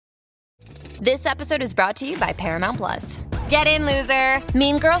This episode is brought to you by Paramount Plus. Get in, loser!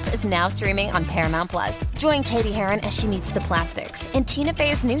 Mean Girls is now streaming on Paramount Plus. Join Katie Heron as she meets the plastics in Tina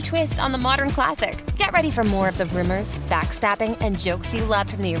Fey's new twist on the modern classic. Get ready for more of the rumors, backstabbing, and jokes you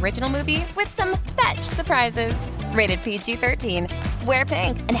loved from the original movie with some fetch surprises. Rated PG-13. Wear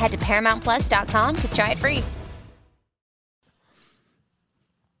pink and head to ParamountPlus.com to try it free.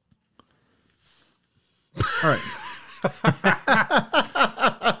 All right.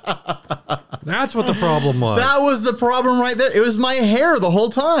 That's what the problem was. That was the problem right there. It was my hair the whole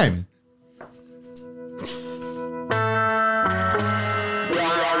time.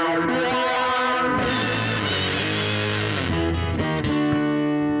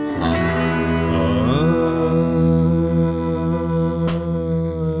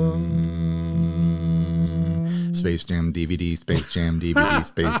 Space Jam DVD, Space Jam DVD,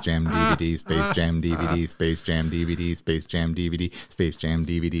 Space Jam DVD, Space Jam DVD, Space Jam DVD, Space Jam DVD, Space Jam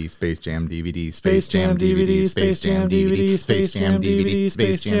DVD, Space Jam DVD, Space Jam DVD, Space Jam DVD, Space Jam DVD,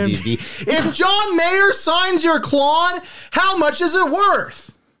 Space Jam DVD. If John Mayer signs your clone, how much is it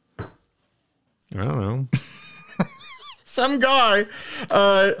worth? I don't know. Some guy.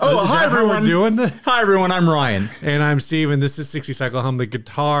 Hi everyone. Hi everyone. I'm Ryan, and I'm Steve, and this is 60 Cycle Hum, the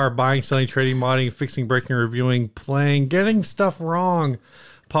guitar buying, selling, trading, modding, fixing, breaking, reviewing, playing, getting stuff wrong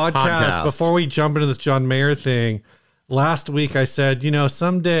podcast. Before we jump into this John Mayer thing, last week I said,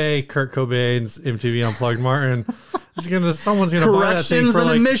 someday Kurt Cobain's MTV Unplugged Martin someone's gonna buy that thing for corrections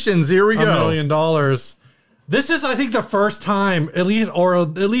and emissions. Here we go. $1 million. This is, I think, the first time, at least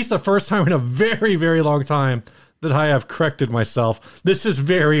the first time in a very, very long time, that I have corrected myself. This is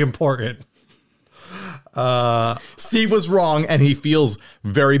very important. Steve was wrong, and he feels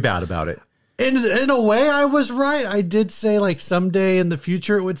very bad about it. In a way, I was right. I did say, someday in the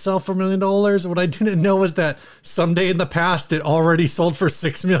future it would sell for $1 million. What I didn't know was that someday in the past it already sold for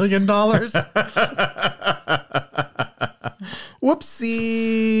 $6 million.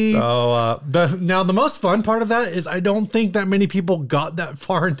 Whoopsie. So now the most fun part of that is I don't think that many people got that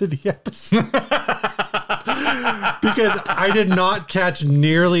far into the episode. Because I did not catch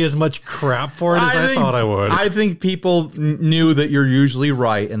nearly as much crap for it as I thought I would. I think people knew that you're usually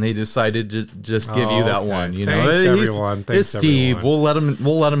right, and they decided to just give you that one. Thanks, everyone. It's Steve. Everyone.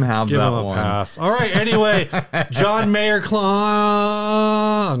 We'll let him have Give that him a one. pass. All right. Anyway, John Mayer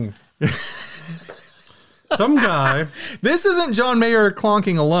clong. Some guy. This isn't John Mayer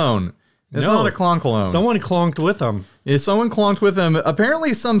clonking alone. It's not a clonk alone. Someone clonked with him. Yeah, someone clonked with him.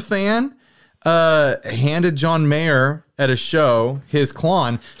 Apparently, some fan handed John Mayer at a show his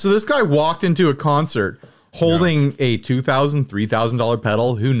clone. So this guy walked into a concert holding a $2,000, $3,000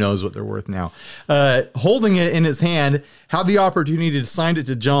 pedal. Who knows what they're worth now? Holding it in his hand, had the opportunity to sign it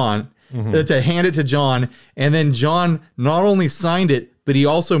to John, to hand it to John, and then John not only signed it, but he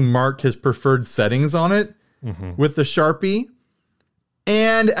also marked his preferred settings on it with the Sharpie.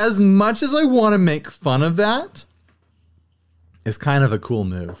 And as much as I want to make fun of that, it's kind of a cool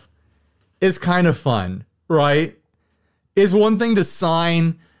move. It's kind of fun, right? It's one thing to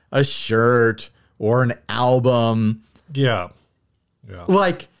sign a shirt or an album. Yeah.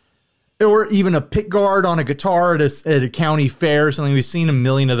 Or even a pick guard on a guitar at a county fair or something. We've seen a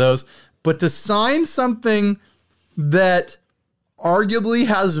million of those. But to sign something that arguably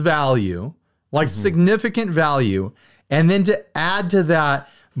has value, significant value, and then to add to that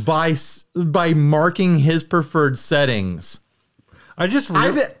by marking his preferred settings. I just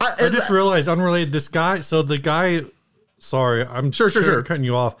realized, unrelated, this guy, so the guy, sorry, I'm sure cutting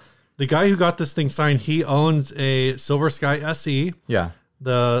you off. The guy who got this thing signed, he owns a Silver Sky SE. Yeah.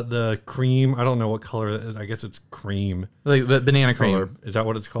 The cream, I don't know what color it is. I guess it's cream. Like the banana cream. Color. Is that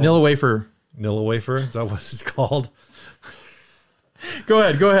what it's called? Nilla wafer. Is that what it's called? Go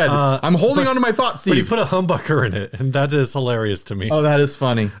ahead. I'm holding on to my thoughts, Steve. But he put a humbucker in it, and that is hilarious to me. Oh, that is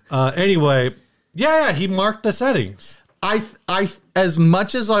funny. Anyway, yeah, he marked the settings. I as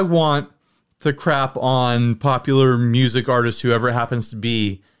much as I want to crap on popular music artists, whoever it happens to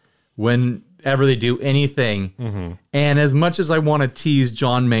be, whenever they do anything, and as much as I want to tease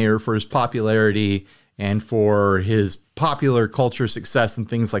John Mayer for his popularity and for his popular culture success and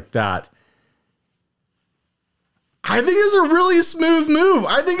things like that, I think it's a really smooth move.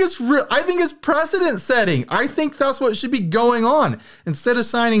 I think it's precedent setting. I think that's what should be going on. Instead of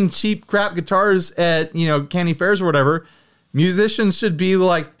signing cheap crap guitars at, county fairs or whatever, musicians should be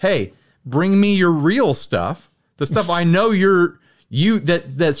like, hey, bring me your real stuff. The stuff I know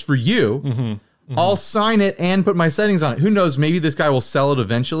that's for you. I'll sign it and put my settings on it. Who knows? Maybe this guy will sell it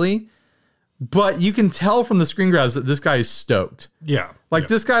eventually. But you can tell from the screen grabs that this guy is stoked. Yeah.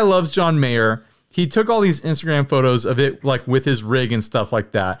 This guy loves John Mayer. He took all these Instagram photos of it, like with his rig and stuff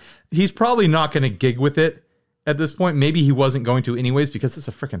like that. He's probably not going to gig with it at this point. Maybe he wasn't going to anyways because it's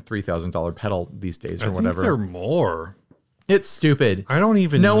a freaking $3,000 pedal these days or whatever. They're more. It's stupid. I don't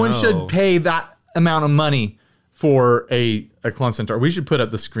even know. No one should pay that amount of money for a Klon Centaur. We should put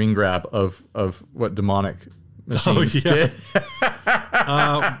up the screen grab of what Demonic Machines did.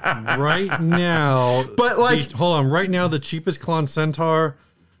 Right now, but like, hold on. Right now, the cheapest Klon Centaur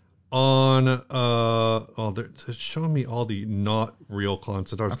on it's showing me all the not real Klon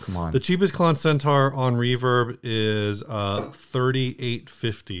Centaurs. Oh, come on. The cheapest Klon Centaur on Reverb is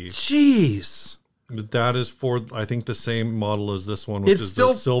 $3,850. Jeez. That is for, I think, the same model as this one, which is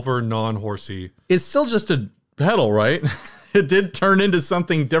the silver non-horsey. It's still just a pedal, right? It did turn into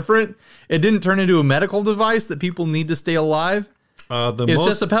something different. It didn't turn into a medical device that people need to stay alive. It's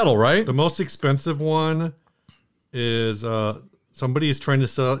just a pedal, right? The most expensive one is somebody is trying to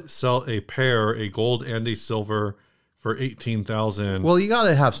sell a pair, a gold and a silver, for $18,000. Well, you got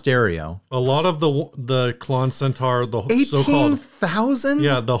to have stereo. A lot of the Klon Centaur, the so-called $18,000.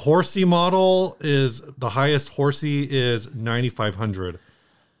 Yeah, the horsey model is the highest horsey is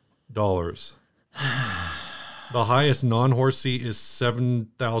 $9,500. The highest non-horsey is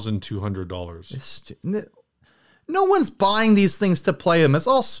 $7,200. No one's buying these things to play them. It's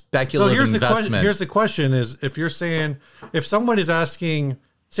all speculative investment. Here's the question: is if you're saying if someone is asking,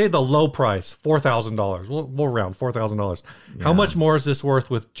 say the low price $4,000, we'll round $4,000. Yeah. How much more is this worth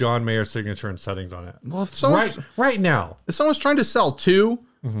with John Mayer's signature and settings on it? Well, if right now, if someone's trying to sell two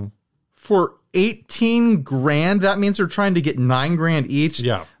for $18,000, that means they're trying to get $9,000 each.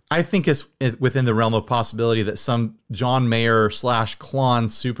 Yeah. I think it's within the realm of possibility that some John Mayer / Klon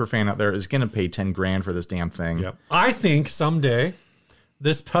super fan out there is going to pay $10,000 for this damn thing. Yep. I think someday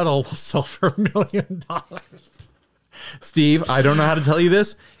this pedal will sell for $1 million. Steve, I don't know how to tell you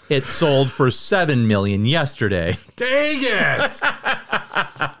this. It sold for $7 million yesterday. Dang it!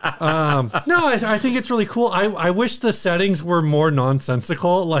 No, I think it's really cool. I wish the settings were more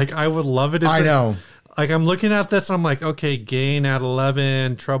nonsensical. Like I would love it. I know. Like I'm looking at this, I'm like, okay, gain at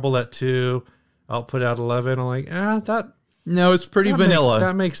 11, treble at 2, output at 11. I'm like, no, it's pretty vanilla.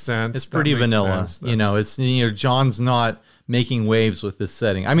 That makes sense. It's pretty vanilla. You know, it's John's not making waves with this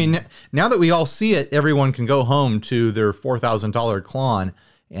setting. I mean, now that we all see it, everyone can go home to their $4,000 Klon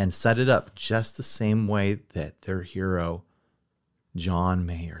and set it up just the same way that their hero John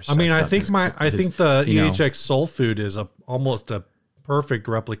Mayer. I mean, I think the EHX Soul Food is almost a perfect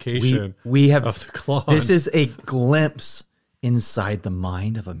replication we have of the Klon. This is a glimpse inside the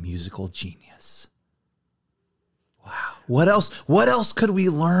mind of a musical genius. Wow. What else could we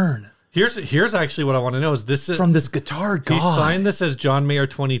learn? Here's actually what I want to know is from this guitar god. He signed this as John Mayer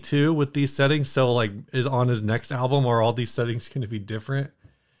 22 with these settings. So like is on his next album, are all these settings going to be different?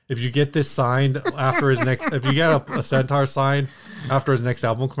 If you get this signed after his next, if you get a Centaur signed after his next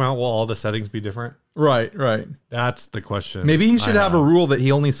album come out, will all the settings be different? Right. That's the question. Maybe he should have a rule that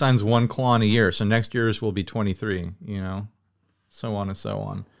he only signs one Klon a year. So next year's will be 23, so on and so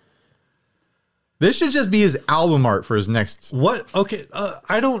on. This should just be his album art for his next. What? Okay.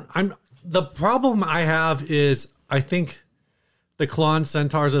 The problem I have is I think the Klon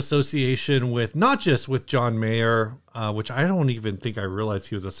Centaurs association with not just with John Mayer, which I don't even think I realized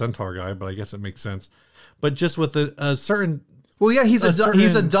he was a Centaur guy, but I guess it makes sense. But just with a certain. Well, yeah, he's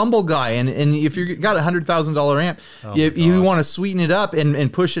a Dumble guy, and if you got $100,000 amp, you want to sweeten it up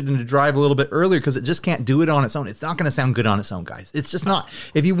and push it into drive a little bit earlier because it just can't do it on its own. It's not going to sound good on its own, guys. It's just not.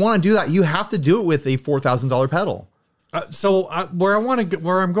 If you want to do that, you have to do it with a $4,000 pedal.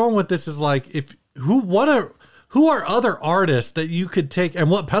 Where I'm going with this is like who are other artists that you could take, and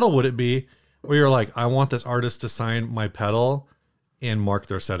what pedal would it be? Where you're like, I want this artist to sign my pedal and mark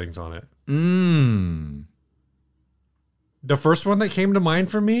their settings on it. The first one that came to mind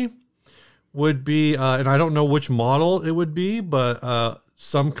for me would be, and I don't know which model it would be, but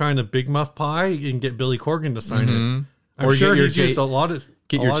some kind of Big Muff Pie and get Billy Corgan to sign it. I'm sure he's used a lot of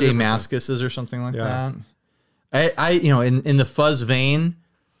get your J Mascuses or something like that. In the fuzz vein,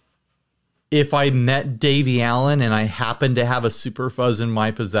 if I met Davey Allen and I happened to have a Super Fuzz in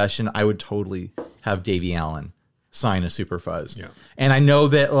my possession, I would totally have Davey Allen sign a Super Fuzz. Yeah. And I know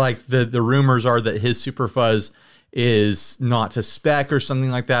that like the rumors are that his Super Fuzz is not to spec or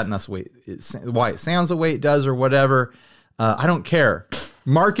something like that, and that's why it sounds the way it does or whatever. I don't care.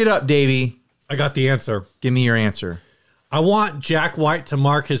 Mark it up, Davey. I got the answer. Give me your answer. I want Jack White to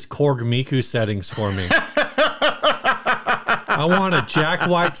mark his Korg Miku settings for me. I want a Jack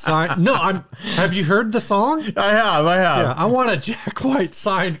White sign. No, have you heard the song? I have. Yeah, I want a Jack White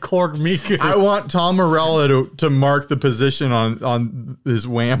signed Korg Miku. I want Tom Morello to mark the position on his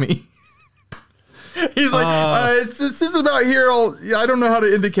whammy. He's like, this is about here. I don't know how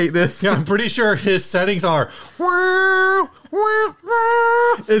to indicate this. Yeah, I'm pretty sure his settings are.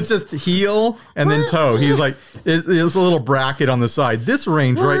 It's just heel and then toe. He's like, it's a little bracket on the side. This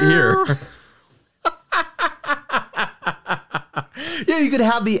range right here. Yeah, you could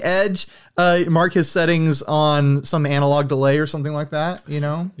have the Edge mark his settings on some analog delay or something like that, you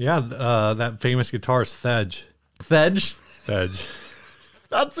know? Yeah, that famous guitarist, Thedge. Thedge? Thedge.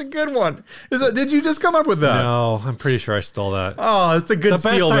 That's a good one. Did you just come up with that? No, I'm pretty sure I stole that. Oh, it's a good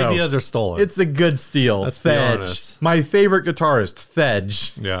steal, The best though. ideas are stolen. It's a good steal. Let's be honest. My favorite guitarist,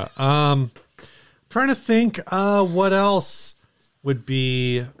 Thedge. Yeah. Trying to think what else would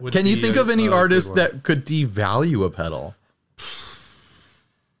be... Can you think of any artist that could devalue a pedal?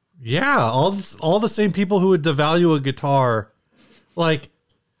 Yeah, all the same people who would devalue a guitar, like,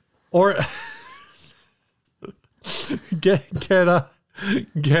 or get a.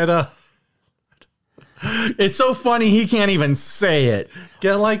 It's so funny he can't even say it.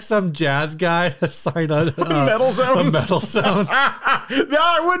 Get like some jazz guy to sign a Metal Zone. A Metal Zone.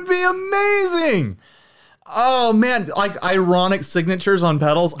 That would be amazing. Oh man, like ironic signatures on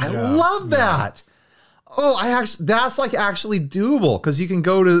pedals. I love that. Oh, that's like actually doable because you can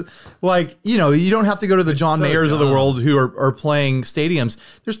go to like, you know, you don't have to go to the John Mayers of the world who are playing stadiums.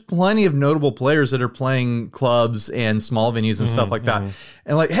 There's plenty of notable players that are playing clubs and small venues and stuff like that.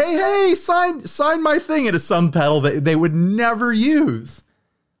 And like, hey, sign my thing into some pedal that they would never use.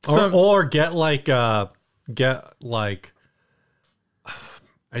 Or get like I'm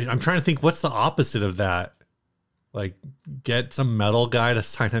trying to think what's the opposite of that. Like, get some metal guy to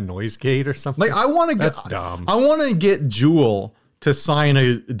sign a noise gate or something. Like, I want to get. That's dumb. I want to get Jewel to sign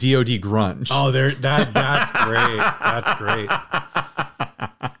a DoD grunge. Oh, that's great. That's great.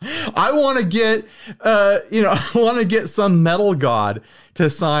 I want to get, I want to get some metal god to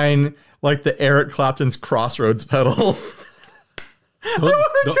sign like the Eric Clapton's Crossroads pedal.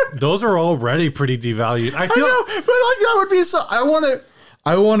 Those are already pretty devalued. I know, but like that would be so. I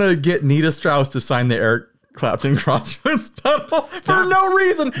want to get Nita Strauss to sign the Eric Clapton Crossroads pedal for no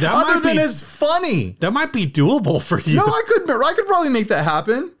reason other than it's funny. That might be doable for you. No, I could probably make that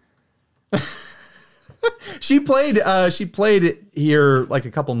happen. She played it here like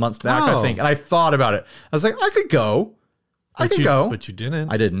a couple months back, I think, and I thought about it. I was like, I could go. But you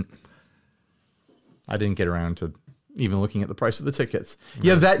didn't. I didn't get around to even looking at the price of the tickets. Right.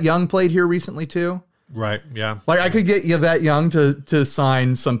 Yvette Young played here recently too. Right. Yeah. Like I could get Yvette Young to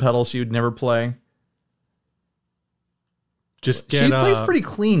sign some pedals she would never play. She plays pretty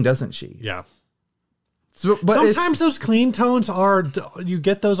clean, doesn't she? Yeah. So, but sometimes those clean tones you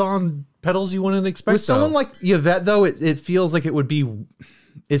get those on pedals you wouldn't expect. With someone like Yvette, though, it feels like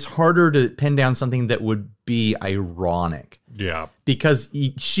it's harder to pin down something that would be ironic. Yeah. Because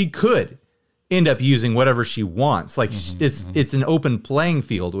she could end up using whatever she wants. Like it's an open playing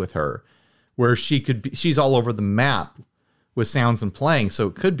field with her where she's all over the map with sounds and playing, so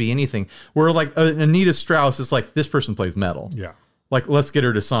it could be anything. Where like Anita Strauss is like, this person plays metal. Yeah. Like, let's get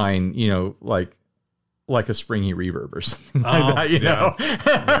her to sign, like a Springy Reverb or something like that, know?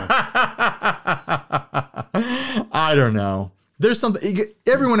 Yeah. I don't know. There's something,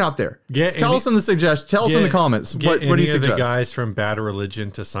 everyone out there, tell us in the comments. What do you suggest? Any of the guys from Bad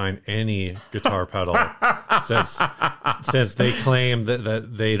Religion to sign any guitar pedal since they claim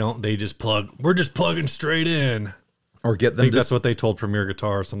that we're just plugging straight in. Or get them. I think that's what they told Premier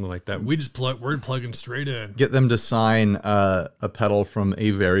Guitar or something like that. We're plugging straight in. Get them to sign a pedal from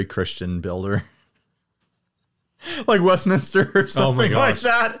a very Christian builder, like Westminster or something like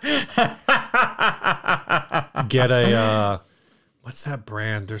that. Get a what's that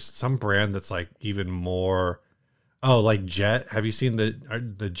brand? There's some brand that's like even more. Oh, like Jet. Have you seen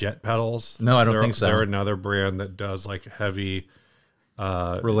the Jet pedals? No, I don't think so. They're another brand that does like heavy.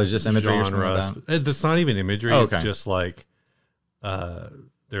 Religious imagery or something like that. It's not even imagery. Okay. It's just like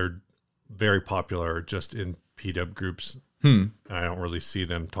they're very popular just in PW groups. I don't really see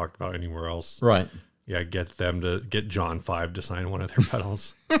them talked about anywhere else. Right. Yeah, get John 5 to sign one of their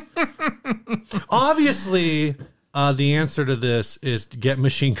pedals. Obviously, the answer to this is to get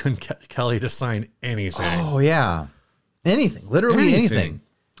Machine Gun Kelly to sign anything. Oh yeah, anything. Literally anything.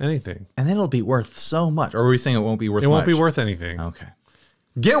 Anything. And then it'll be worth so much. Or are we saying it won't be worth much? It won't be worth anything. Okay.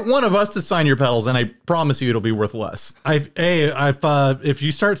 Get one of us to sign your pedals, and I promise you it'll be worth less. If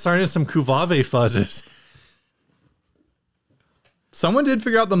you start signing some Kuvave fuzzes. Someone did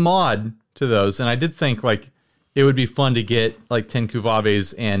figure out the mod to those, and I did think like it would be fun to get like 10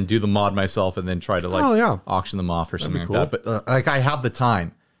 Kuvaves and do the mod myself and then try to auction them off or something like that. But like I have the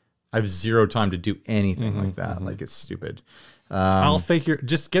time. I have zero time to do anything like that. Like it's stupid.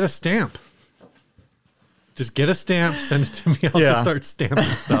 Just get a stamp. Just get a stamp, send it to me. I'll just start stamping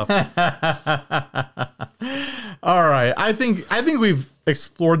stuff. All right. I think we've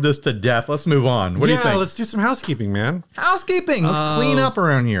explored this to death. Let's move on. What do you think? Let's do some housekeeping, man. Housekeeping. Let's clean up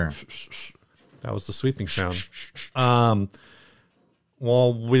around here. That was the sweeping sound. Well,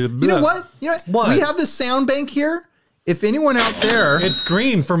 you know what? What? We have this sound bank here. If anyone out there, it's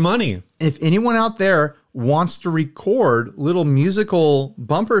green for money. If anyone out there wants to record little musical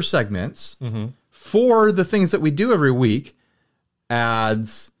bumper segments for the things that we do every week,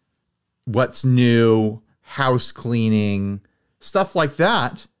 ads, what's new, house cleaning, stuff like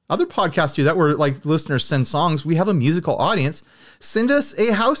that. Other podcasts do that where like listeners send songs. We have a musical audience. Send us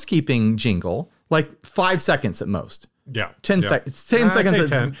a housekeeping jingle, like 5 seconds at most. Yeah. 10 seconds. 10 seconds at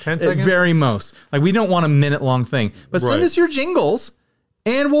 10 seconds? At very most. Like we don't want a minute long thing. But send us your jingles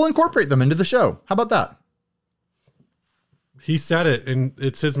and we'll incorporate them into the show. How about that? He said it, and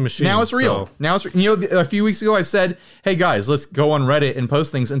it's his machine. Now it's real. Now it's a few weeks ago I said, "Hey guys, let's go on Reddit and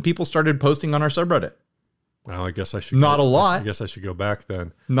post things," and people started posting on our subreddit. Well, I guess I should. Not a lot. I guess I should go back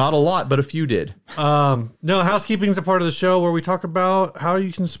then. Not a lot, but a few did. No, housekeeping is a part of the show where we talk about how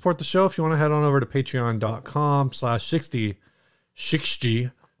you can support the show. If you want to head on over to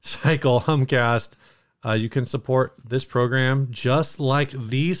patreon.com/60 Cycle Humcast, you can support this program just like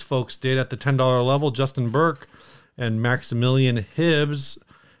these folks did at the $10 level. Justin Burke and Maximilian Hibbs.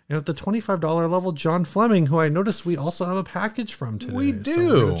 And at the $25 level, John Fleming, who I noticed we also have a package from today. We do. So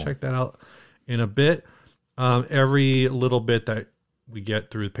we're going to check that out in a bit. Every little bit that we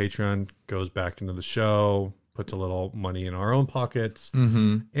get through Patreon goes back into the show, puts a little money in our own pockets,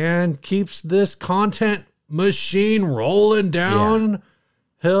 and keeps this content machine rolling down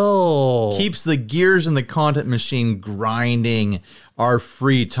hill. Keeps the gears in the content machine grinding our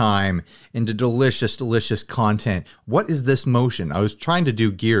free time into delicious, delicious content. What is this motion? I was trying to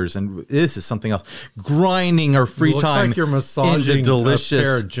do gears, and this is something else. Grinding our free time like you're massaging into delicious, a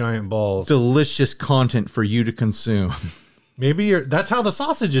pair of giant balls. Delicious content for you to consume. Maybe that's how the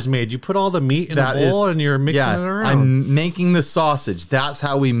sausage is made. You put all the meat in a bowl and you're mixing it around. I'm making the sausage. That's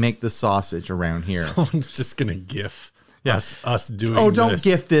how we make the sausage around here. Someone's just going to GIF us doing this. Oh, don't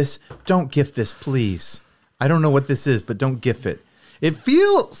GIF this. Don't GIF this, please. I don't know what this is, but don't GIF it. It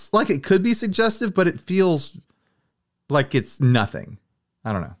feels like it could be suggestive, but it feels like it's nothing.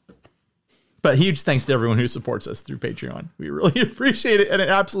 I don't know. But huge thanks to everyone who supports us through Patreon. We really appreciate it. And it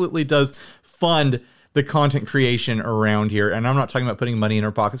absolutely does fund the content creation around here. And I'm not talking about putting money in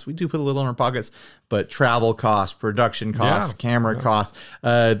our pockets. We do put a little in our pockets, but travel costs, production costs, camera costs,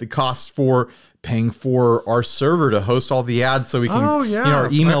 the costs for paying for our server to host all the ads so we can,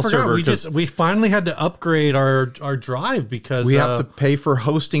 our email server. We finally had to upgrade our drive because we have to pay for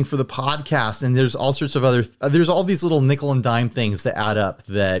hosting for the podcast. And there's all sorts of there's all these little nickel and dime things that add up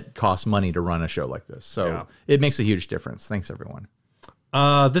that cost money to run a show like this. So it makes a huge difference. Thanks, everyone.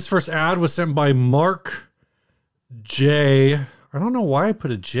 This first ad was sent by Mark J. I don't know why I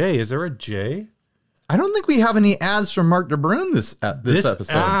put a J. Is there a J? I don't think we have any ads from Mark DeBrune this episode. This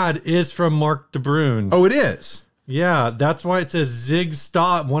ad is from Mark DeBrune. Oh, it is? Yeah, that's why it says Zig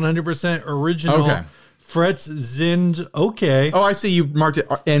Stop 100% original. Okay. Frets Zind. Okay. Oh, I see you marked it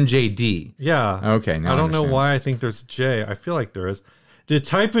MJD. Yeah. Okay. Now I don't know why I think there's J. I feel like there is. De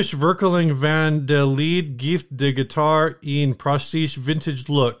typisch Verkeling van de Lied gift de guitar in prestige vintage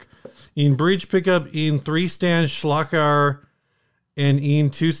look. In bridge pickup in 3-stand Schlager and in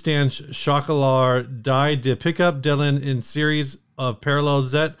 2-stand Schakalar die de pickup delen in series of parallel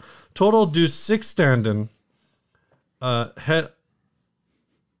Z. Total do 6-standen. Het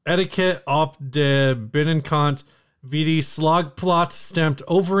etiquette op de binnenkant VD slagplot stamped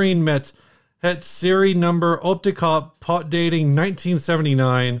overeen met het serie number optica pot dating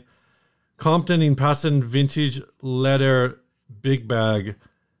 1979. Compton in passen vintage leather big bag.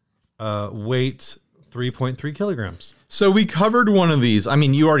 Weight 3.3 kilograms. So we covered one of these. I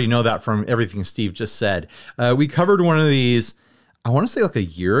mean, you already know that from everything Steve just said. We covered one of these, I want to say like a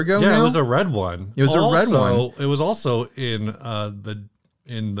year ago now. It was a red one. It was a red one. It was also in the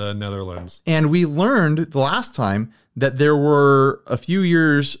Netherlands. And we learned the last time that there were a few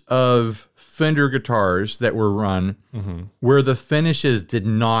years of Fender guitars that were run where the finishes did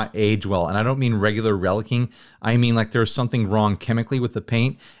not age well. And I don't mean regular relicking. I mean like there's something wrong chemically with the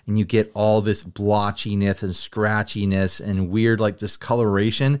paint and you get all this blotchiness and scratchiness and weird like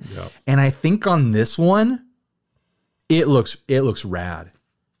discoloration. Yep. And I think on this one, it looks rad.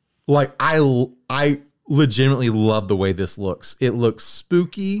 Like I legitimately love the way this looks. It looks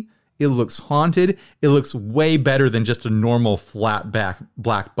spooky. It looks haunted. It looks way better than just a normal flat back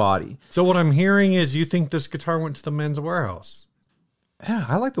black body. So what I'm hearing is you think this guitar went to the Men's Warehouse. Yeah,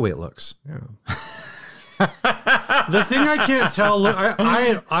 I like the way it looks. Yeah. The thing I can't tell, look,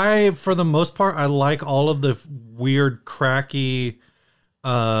 I for the most part, I like all of the weird, cracky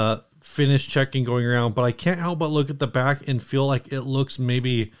finish checking going around, but I can't help but look at the back and feel like it looks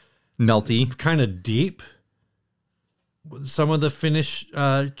maybe melty, kind of deep. Some of the finish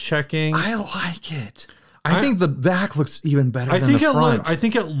checking. I like it. I think the back looks even better than the front. I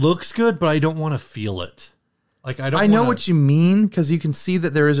think it looks good, but I don't want to feel it. Like I know what you mean, because you can see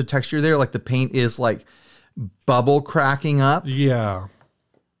that there is a texture there, like the paint is like bubble cracking up. Yeah.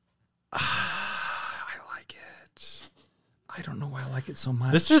 I like it. I don't know why I like it so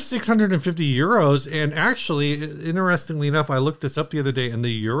much. This is 650 euros. And actually, interestingly enough, I looked this up the other day, and the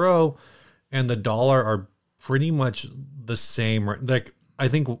euro and the dollar are pretty much the same. Like, I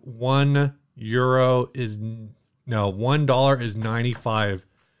think $1 is 95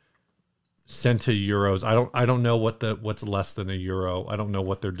 cent to euros. I don't know what's less than a euro. I don't know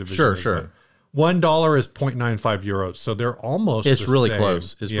what their division is. Sure. $1 is 0.95 euros. So they're almost It's really same.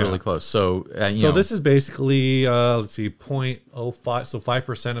 close. It's really close. So so this is basically let's see, 0.05, so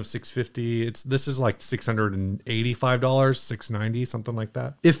 5% of 650. This is like $685, $690, something like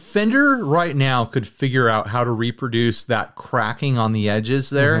that. If Fender right now could figure out how to reproduce that cracking on the edges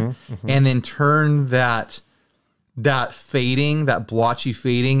there, and then turn that fading, that blotchy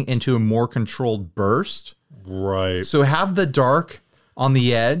fading, into a more controlled burst. Right. So have the dark on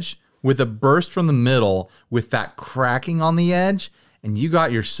the edge with a burst from the middle with that cracking on the edge, and you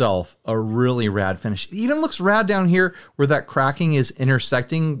got yourself a really rad finish. It even looks rad down here where that cracking is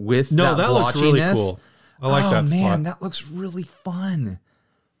intersecting with that blotchiness. Looks really cool. I like that spot. Man, that looks really fun.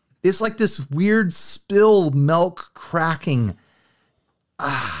 It's like this weird spilled milk cracking.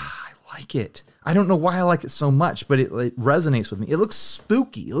 I like it. I don't know why I like it so much, but it resonates with me. It looks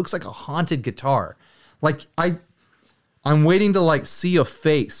spooky. It looks like a haunted guitar. Like I'm waiting to like see a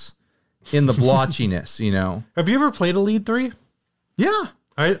face in the blotchiness, you know. Have you ever played a lead 3? Yeah.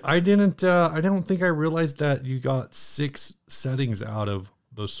 I didn't I don't think I realized that you got 6 settings out of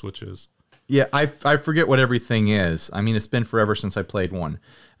those switches. Yeah, I forget what everything is. I mean, it's been forever since I played one.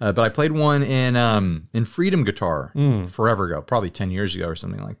 But I played one in Freedom Guitar forever ago, probably 10 years ago or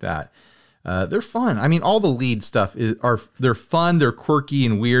something like that. They're fun. I mean, all the lead stuff they're fun, they're quirky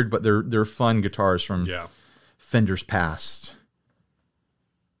and weird, but they're fun guitars from Fender's past.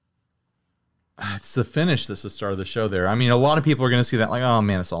 It's the finish that's the star of the show there. I mean, a lot of people are going to see that like, oh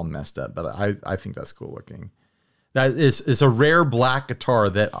man, it's all messed up, but I think that's cool looking. That is a rare black guitar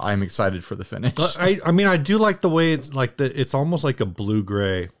that I'm excited for the finish. I mean, I do like the way it's like it's almost like a blue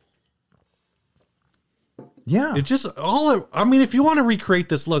gray. Yeah. It just I mean, if you want to recreate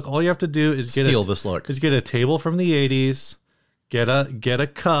this look, all you have to do is steal this look. Is get a table from the 80s, get a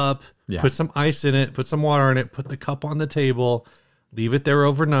cup, put some ice in it, put some water in it, put the cup on the table, leave it there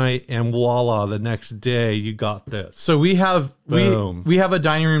overnight, and voila, the next day you got this. So we have we have a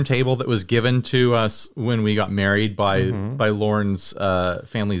dining room table that was given to us when we got married by Lauren's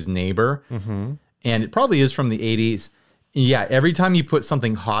family's neighbor. And it probably is from the 80s. Yeah, every time you put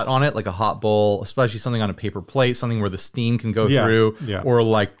something hot on it, like a hot bowl, especially something on a paper plate, something where the steam can go through, or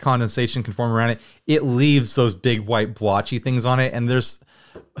like condensation can form around it, it leaves those big white blotchy things on it. And there's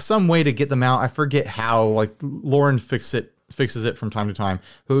some way to get them out. I forget how. Like Lauren fixes it from time to time,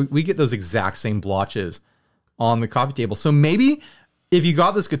 but we get those exact same blotches on the coffee table. So maybe if you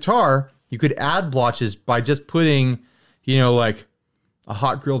got this guitar, you could add blotches by just putting, you know, like a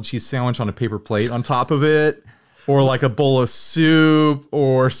hot grilled cheese sandwich on a paper plate on top of it. Or like a bowl of soup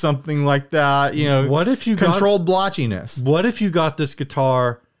or something like that. You know, what if you controlled blotchiness? What if you got this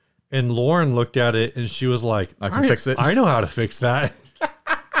guitar and Lauren looked at it and she was like, I can fix it. I know how to fix that.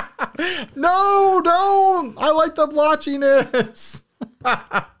 No, don't. I like the blotchiness.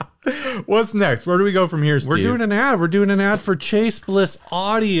 What's next? Where do we go from here, Steve? We're doing an ad. We're doing an ad for Chase Bliss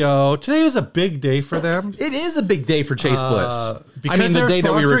Audio. Today is a big day for them. It is a big day for Chase Bliss. Because I mean, the day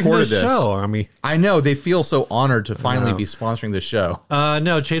that we recorded this. Show. I mean, I know they feel so honored to finally be sponsoring this show.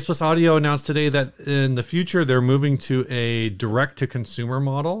 No, Chase Bliss Audio announced today that in the future they're moving to a direct-to-consumer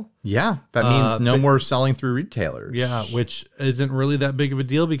model. Yeah, that means no more selling through retailers. Yeah, which isn't really that big of a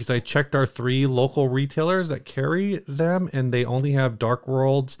deal because I checked our 3 local retailers that carry them, and they only have Dark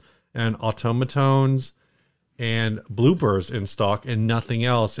Worlds and Automatones and Bloopers in stock and nothing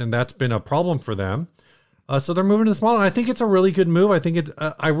else, and that's been a problem for them. So they're moving to this model. I think it's a really good move. I think it's.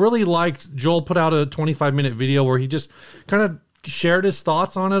 I really liked Joel put out a 25-minute video where he just kind of shared his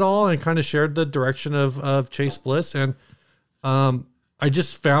thoughts on it all and kind of shared the direction of Chase Bliss, and I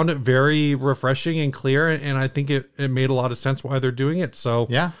just found it very refreshing and clear, and I think it made a lot of sense why they're doing it. So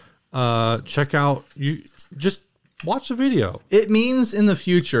yeah, check out watch the video. It means in the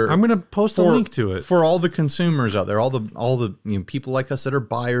future, I'm going to post a link to it for all the consumers out there, all the people like us that are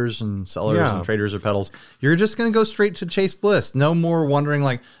buyers and sellers and traders of pedals. You're just going to go straight to Chase Bliss. No more wondering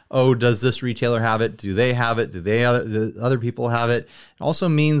like, oh, does this retailer have it? Do they have it? Do the other people have it? It also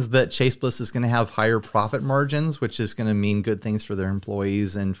means that Chase Bliss is going to have higher profit margins, which is going to mean good things for their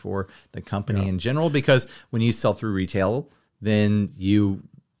employees and for the company in general. Because when you sell through retail, then you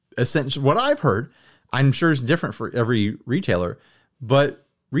essentially, what I've heard, I'm sure it's different for every retailer, but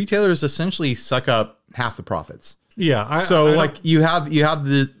retailers essentially suck up half the profits. Yeah. You have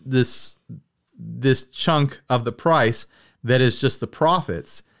this chunk of the price that is just the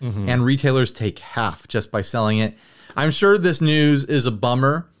profits, and retailers take half just by selling it. I'm sure this news is a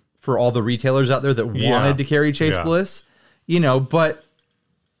bummer for all the retailers out there that wanted to carry Chase Bliss, but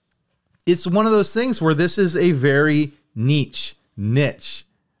it's one of those things where this is a very niche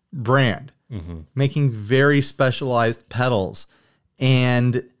brand. Making very specialized pedals,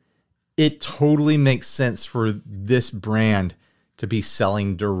 and it totally makes sense for this brand to be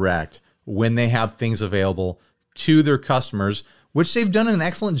selling direct when they have things available to their customers, which they've done an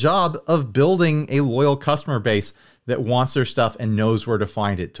excellent job of building a loyal customer base that wants their stuff and knows where to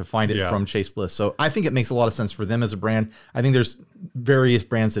find it from Chase Bliss. So I think it makes a lot of sense for them as a brand. I think there's various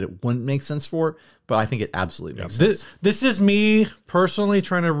brands that it wouldn't make sense for, but I think it absolutely makes sense. This is me personally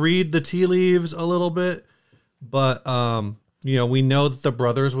trying to read the tea leaves a little bit, but we know that the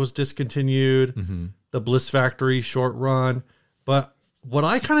Brothers was discontinued, the Bliss Factory short run, but what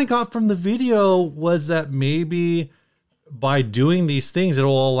I kind of got from the video was that maybe by doing these things, it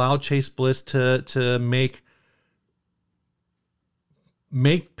will allow Chase Bliss to make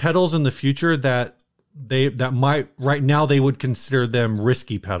pedals in the future that might right now they would consider them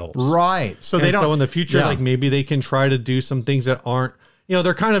risky pedals. Right. So so in the future, like maybe they can try to do some things that aren't,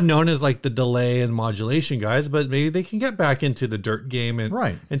 they're kind of known as like the delay and modulation guys, but maybe they can get back into the dirt game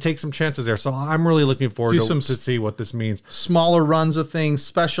and take some chances there. So I'm really looking forward to see what this means. Smaller runs of things,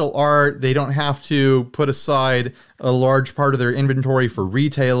 special art. They don't have to put aside a large part of their inventory for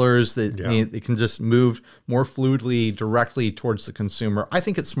retailers. They can just move more fluidly directly towards the consumer. I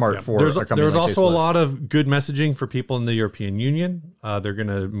think it's smart for a company There's like also Chase Bliss. a lot of good messaging for people in the European Union. They're going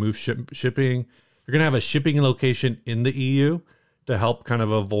to move shipping. They're going to have a shipping location in the EU to help kind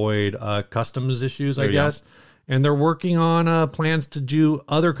of avoid customs issues, I guess. And they're working on plans to do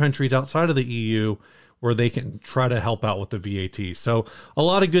other countries outside of the EU where they can try to help out with the VAT. So a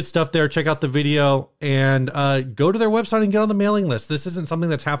lot of good stuff there. Check out the video and go to their website and get on the mailing list. This isn't something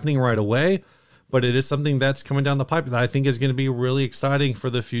that's happening right away, but it is something that's coming down the pipe that I think is going to be really exciting for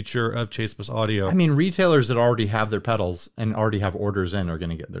the future of Chase Bliss Audio. I mean, retailers that already have their pedals and already have orders in are going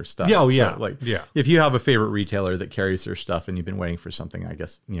to get their stuff. If you have a favorite retailer that carries their stuff and you've been waiting for something, I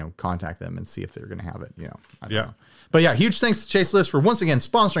guess, contact them and see if they're going to have it. I don't know. But yeah, huge thanks to Chase Bliss for once again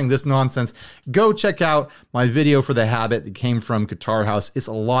sponsoring this nonsense. Go check out my video for The Habit that came from Guitar House. It's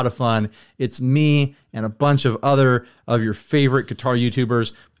a lot of fun. It's me and a bunch of other of your favorite guitar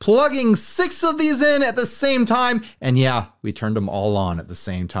YouTubers plugging 6 of these in at the same time. And yeah, we turned them all on at the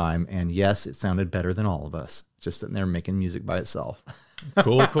same time. And yes, it sounded better than all of us. Just sitting there making music by itself.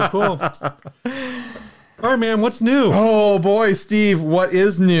 Cool. All right, man, what's new? Oh boy, Steve, what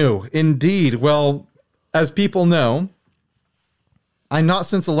is new? Indeed. Well, as people know, not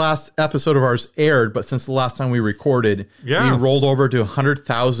since the last episode of ours aired, but since the last time we recorded, we rolled over to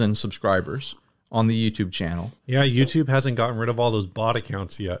 100,000 subscribers on the YouTube channel. Yeah, YouTube hasn't gotten rid of all those bot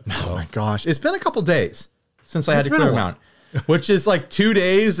accounts yet. So. Oh my gosh. It's been a couple days since I had to clear them out, which is like 2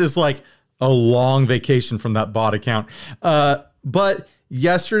 days is like a long vacation from that bot account. But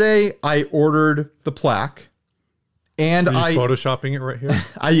yesterday I ordered the plaque. And Are you photoshopping it right here?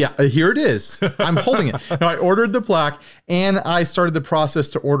 Here it is. I'm holding it. Now, I ordered the plaque and I started the process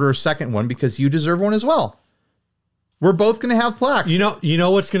to order a second one because you deserve one as well. We're both going to have plaques. You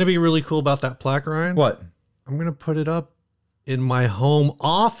know what's going to be really cool about that plaque, Ryan? What? I'm going to put it up in my home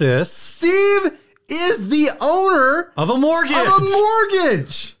office. Steve is the owner of a mortgage.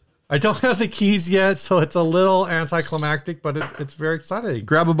 I don't have the keys yet, so it's a little anticlimactic, but it's very exciting.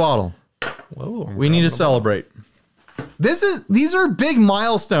 Grab a bottle. Whoa, we need to celebrate. These are big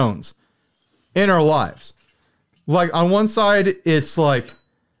milestones in our lives. Like on one side, it's like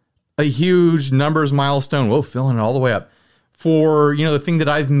a huge numbers milestone. Whoa, filling it all the way up for, the thing that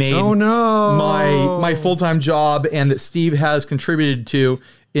I've made my full-time job and that Steve has contributed to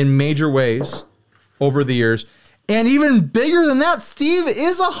in major ways over the years. And even bigger than that, Steve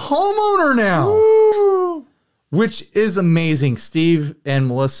is a homeowner now. Woo! Which is amazing. Steve and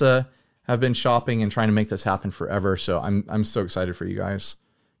Melissa have been shopping and trying to make this happen forever. So I'm so excited for you guys.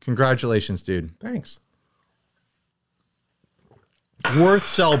 Congratulations, dude. Thanks. Worth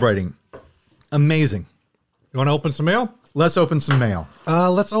celebrating. Amazing. You want to open some mail? Let's open some mail.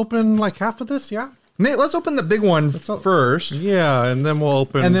 Let's open like half of this, yeah? Nate, let's open the big one first. Yeah, and then we'll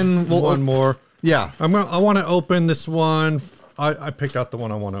open one more. Yeah. I want to open this one. I picked out the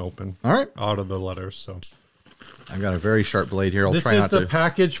one I want to open. All right. Out of the letters, so. I've got a very sharp blade here. This is the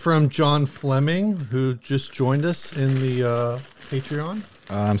package from John Fleming, who just joined us in the Patreon.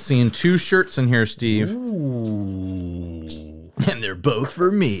 I'm seeing 2 shirts in here, Steve. Ooh. And they're both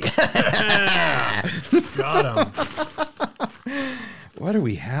for me. Got him. What do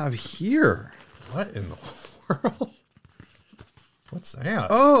we have here? What in the world? What's that?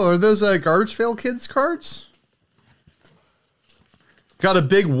 Oh, are those Garbage Pail Kids cards? Got a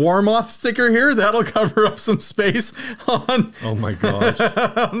big Warmoth sticker here. That'll cover up some space on. Oh my gosh!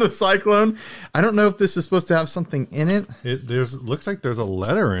 On the Cyclone. I don't know if this is supposed to have something in it. Looks like there's a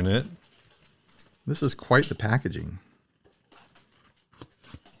letter in it. This is quite the packaging.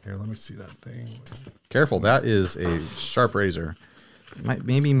 Here, let me see that thing. Careful, that is a sharp razor.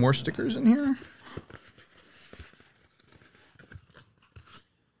 Maybe more stickers in here.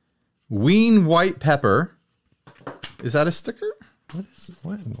 Ween White Pepper. Is that a sticker?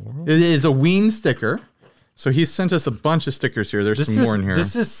 What in the world? It is a Ween sticker. So he sent us a bunch of stickers here. There's some more in here.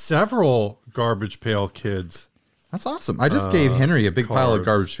 This is several Garbage Pail Kids. That's awesome. I just gave Henry a big pile of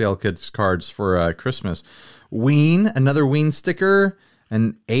Garbage Pail Kids cards for Christmas. Ween, another Ween sticker,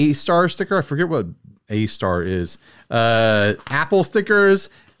 an A-Star sticker. I forget what A-Star is. Apple stickers,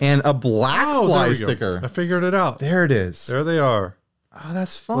 and a Black Fly sticker. I figured it out. There it is. There they are. Oh,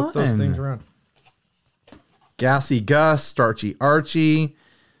 that's fun. Flip those things around. Gassy Gus, Starchy Archie,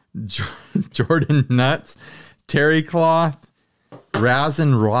 Jordan Nuts, Terry Cloth, Raz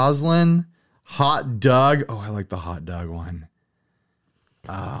and Roslyn, Hot Doug. Oh, I like the Hot Doug one.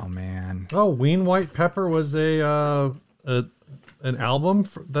 Oh, man. Oh, Ween White Pepper was an album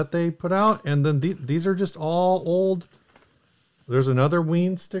that they put out, and then these are just all old. There's another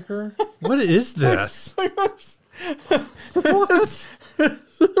Ween sticker. What is this? What? This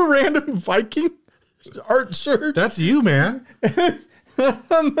is a random Viking art shirt. That's you, man.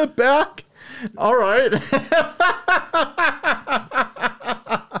 On the back. All right.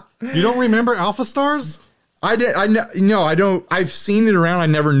 You don't remember Alpha Stars? I don't. I've seen it around. I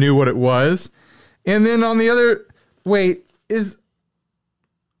never knew what it was. And then on the other,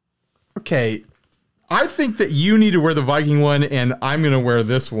 okay. I think that you need to wear the Viking one, and I'm going to wear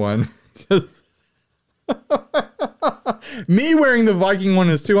this one. Me wearing the Viking one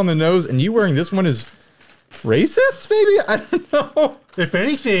is too on the nose, and you wearing this one is racist, maybe? I don't know. If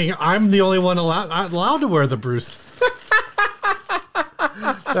anything, I'm the only one allowed to wear the Bruce.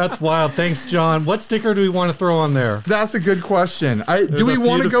 That's wild. Thanks, John. What sticker do we want to throw on there? That's a good question. Do we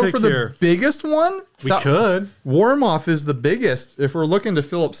want to go for the biggest one? We could. Warmoth is the biggest if we're looking to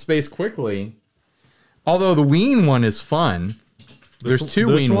fill up space quickly. Although the Ween one is fun. There's 2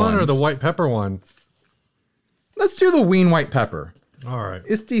 Ween ones. This one or the White Pepper one? Let's do the Ween White Pepper. All right.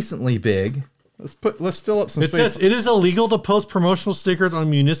 It's decently big. Let's fill up some space. It says it is illegal to post promotional stickers on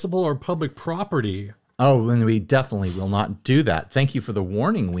municipal or public property. Oh, then we definitely will not do that. Thank you for the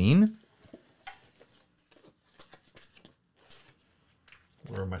warning, Ween.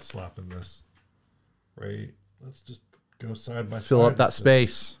 Where am I slapping this? Right. Let's just go side by side. Fill up that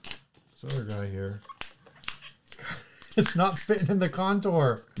space. This other guy here. It's not fitting in the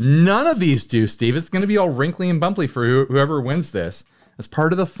contour. None of these do, Steve. It's going to be all wrinkly and bumpy for whoever wins this. It's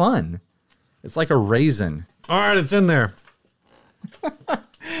part of the fun. It's like a raisin. All right, it's in there.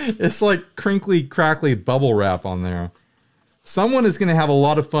 It's like crinkly, crackly bubble wrap on there. Someone is going to have a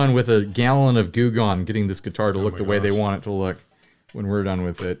lot of fun with a gallon of Goo Gone getting this guitar to look the way they want it to look when we're done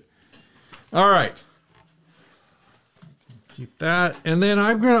with it. All right. Keep that. And then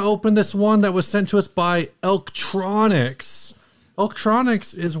I'm going to open this one that was sent to us by Elktronics.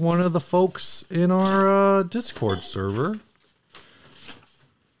 Elktronics is one of the folks in our Discord server.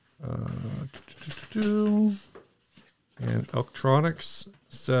 And Elktronics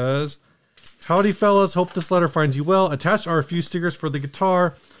says, "Howdy, fellas. Hope this letter finds you well. Attached are a few stickers for the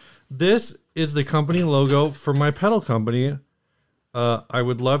guitar. This is the company logo for my pedal company. I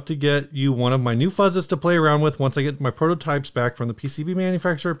would love to get you one of my new fuzzes to play around with once I get my prototypes back from the PCB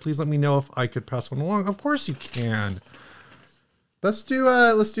manufacturer. Please let me know if I could pass one along." Of course you can. Let's do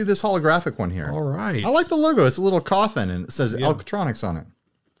this holographic one here. All right. I like the logo. It's a little coffin and it says Elktronics on it.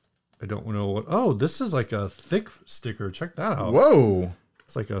 I don't know what. Oh, this is like a thick sticker. Check that out. Whoa.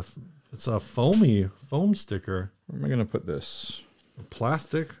 It's a foam sticker. Where am I going to put this?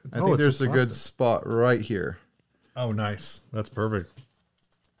 Plastic. I think there's a good spot right here. Oh, nice. That's perfect.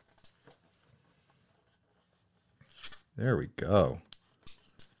 There we go.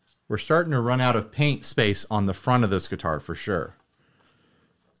 we're starting to run out of paint space on the front of this guitar for sure.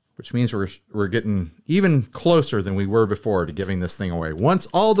 Which means we're getting even closer than we were before to giving this thing away. Once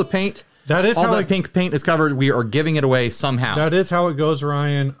all the paint, pink paint is covered, we are giving it away somehow. That is how it goes,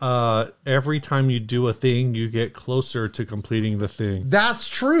 Ryan. Every time you do a thing, you get closer to completing the thing. That's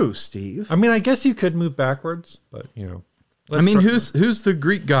true, Steve. I mean, I guess you could move backwards, but you know. Who's the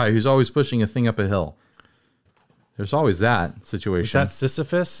Greek guy who's always pushing a thing up a hill? There's always that situation. Is that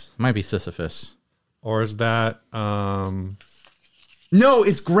Sisyphus? Might be Sisyphus. Or is that No,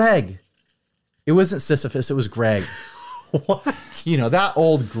 it's Greg. It wasn't Sisyphus, it was Greg. What? You know, that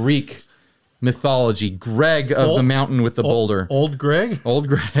old Greek mythology, Greg of the mountain with the boulder. Old Greg? Old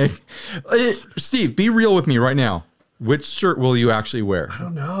Greg. Steve, be real with me right now. Which shirt will you actually wear? I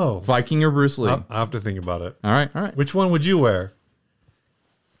don't know. Viking or Bruce Lee? I'll have to think about it. All right. Which one would you wear?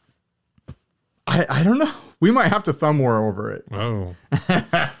 I don't know. We might have to thumb war over it. Oh.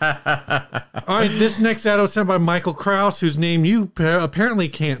 All right, this next ad was sent by Michael Krause, whose name you apparently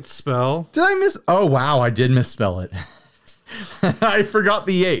can't spell. Did I miss? Oh, wow, I did misspell it. I forgot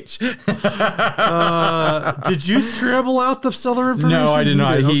the H. Did you scribble out the seller information? No, I did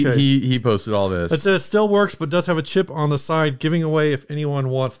not. He posted all this. It says still works, but does have a chip on the side, giving away if anyone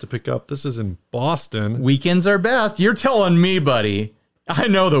wants to pick up. This is in Boston. Weekends are best. You're telling me, buddy. I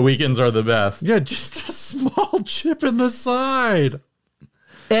know the weekends are the best. Yeah, just a small chip in the side.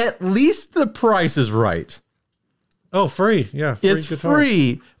 At least the price is right. Oh, free. Yeah, free it's guitar.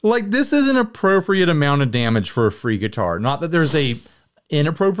 Free. Like, this is an appropriate amount of damage for a free guitar. Not that there's a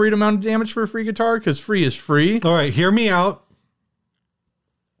inappropriate amount of damage for a free guitar, because free is free. All right, hear me out.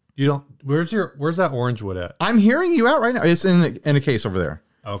 You don't. Where's that orange wood at? I'm hearing you out right now. It's in a case over there.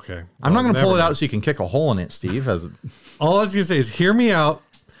 Okay. I'm not going to pull it out so you can kick a hole in it, Steve. All I was going to say is, hear me out.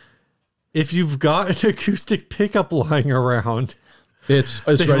 If you've got an acoustic pickup lying around, it's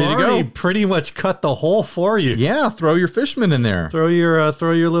ready to go. Pretty much cut the hole for you. Yeah, throw your Fishman in there. Throw your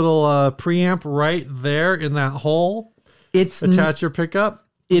little preamp right there in that hole. Attach your pickup.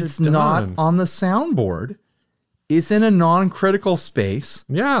 It's not on the soundboard. It's in a non-critical space.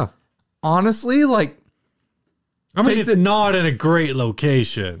 Yeah. Honestly, like, I mean, it's not in a great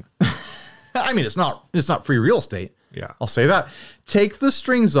location. I mean, it's not free real estate. Yeah. I'll say that. Take the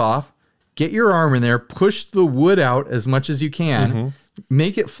strings off, get your arm in there, push the wood out as much as you can,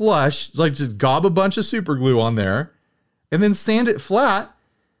 make it flush, like just gob a bunch of super glue on there, and then sand it flat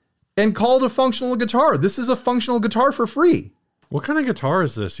and call it a functional guitar. This is a functional guitar for free. What kind of guitar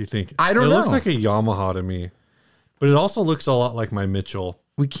is this, you think? I don't know. It looks like a Yamaha to me, but it also looks a lot like my Mitchell.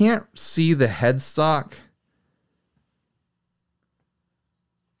 We can't see the headstock.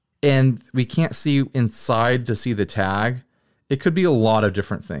 And we can't see inside to see the tag. It could be a lot of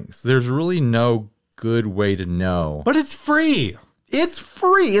different things. There's really no good way to know. But it's free. It's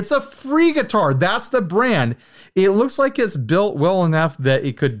free. It's a free guitar. That's the brand. It looks like it's built well enough that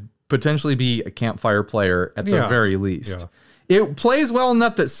it could potentially be a campfire player at the very least. Yeah. It plays well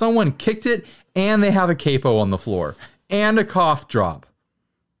enough that someone kicked it and they have a capo on the floor and a cough drop.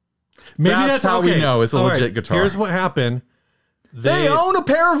 Maybe that's how we know it's a legit guitar. Here's what happened. They own a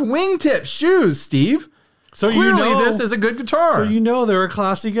pair of wingtip shoes, Steve. So clearly this is a good guitar. So you know they're a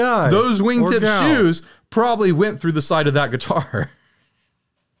classy guy. Those wingtip shoes probably went through the side of that guitar.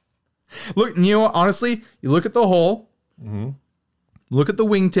 Look, you know what? Honestly, you look at the hole, look at the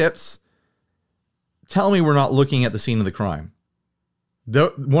wingtips. Tell me we're not looking at the scene of the crime.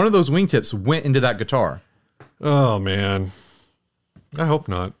 One of those wingtips went into that guitar. Oh, man. I hope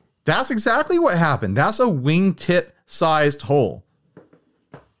not. That's exactly what happened. That's a wingtip-sized hole.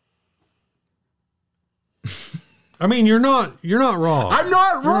 I mean, you're not wrong. I'm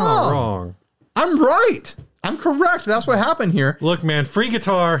not wrong. You're not wrong. I'm right. I'm correct. That's what happened here. Look, man, free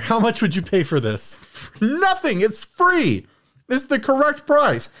guitar. How much would you pay for this? Nothing. It's free. It's the correct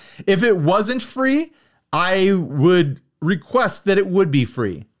price. If it wasn't free, I would request that it would be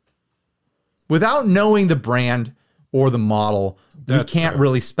free. Without knowing the brand or the model, we can't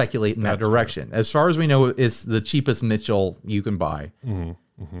really speculate in that direction. Fair. As far as we know, it's the cheapest Mitchell you can buy.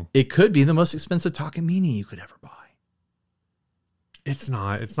 It could be the most expensive Takamine you could ever buy. It's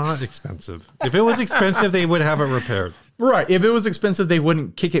not expensive. If it was expensive, they would have it repaired. Right. If it was expensive, they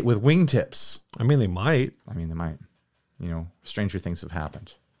wouldn't kick it with wingtips. I mean, they might. You know, stranger things have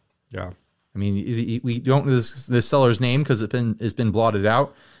happened. Yeah. I mean, we don't know this seller's name because it's been blotted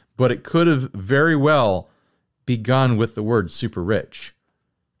out, but it could have very well begun with the word super rich.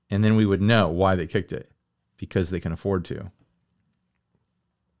 And then we would know why they kicked it, because they can afford to.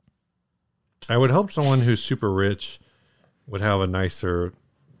 I would hope someone who's super rich would have a nicer,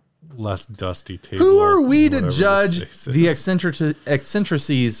 less dusty table. Who are we to judge the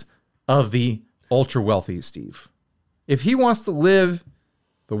eccentricities of the ultra wealthy Steve. If he wants to live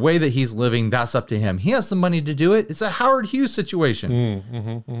the way that he's living, that's up to him. He has the money to do it. It's a Howard Hughes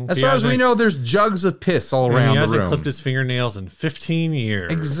situation. As far as we know, there's jugs of piss all around the room. He hasn't clipped his fingernails in 15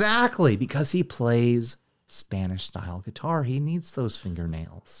 years. Exactly, because he plays Spanish-style guitar. He needs those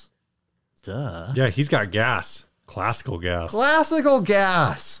fingernails. Duh. Yeah, he's got gas. Classical gas. Classical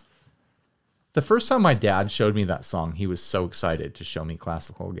gas. The first time my dad showed me that song, he was so excited to show me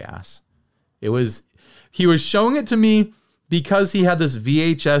Classical Gas. He was showing it to me because he had this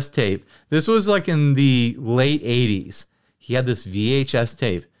VHS tape. This was like in the late 80s. He had this VHS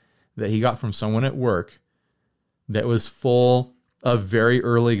tape that he got from someone at work that was full of very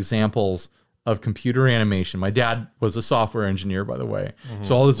early examples of computer animation. My dad was a software engineer, by the way.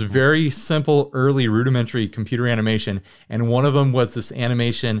 So all this very simple, early, rudimentary computer animation. And one of them was this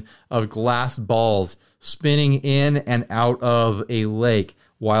animation of glass balls spinning in and out of a lake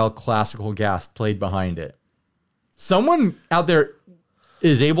while Classical Gas played behind it. Someone out there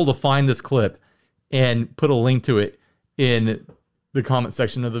is able to find this clip and put a link to it in the comment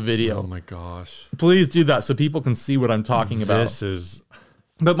section of the video. Oh my gosh. Please do that so people can see what I'm talking about.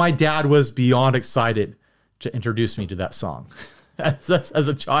 But my dad was beyond excited to introduce me to that song as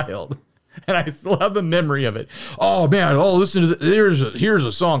a child. And I still have the memory of it. Oh man, listen to this. Here's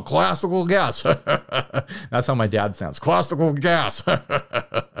a song, Classical Gas. That's how my dad sounds. Classical Gas. That's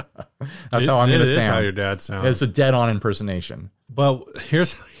how I'm going to sound. That's how your dad sounds. It's a dead-on impersonation. But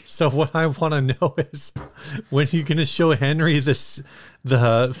so what I want to know is when you're going to show Henry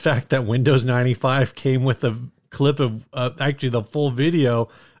the fact that Windows 95 came with a clip of actually the full video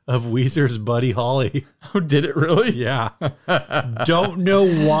of Weezer's Buddy Holly. Oh, did it really? Yeah. Don't know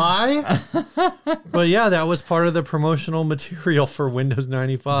why. But yeah, that was part of the promotional material for Windows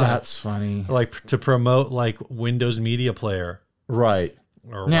 95. That's funny. Like to promote like Windows Media Player. Right.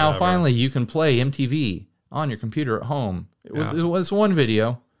 Now, finally, you can play MTV on your computer at home. It was one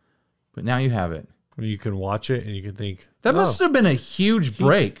video, but now you have it. You can watch it and you can think, that must have been a huge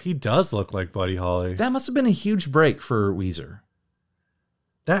break. He does look like Buddy Holly. That must have been a huge break for Weezer.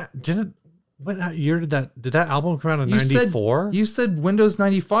 What year did that album come out in 94? You said Windows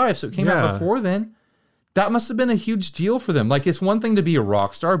 95, so it came out before then. That must have been a huge deal for them. Like, it's one thing to be a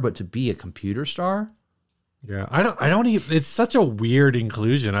rock star, but to be a computer star? Yeah, I don't even, it's such a weird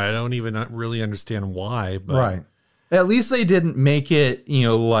inclusion. I don't even really understand why, but right. At least they didn't make it,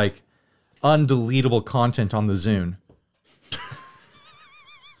 like undeletable content on the Zune.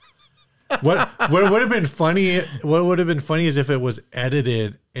 What would have been funny? What would have been funny is if it was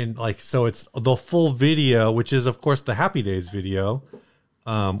edited and so it's the full video, which is of course the Happy Days video,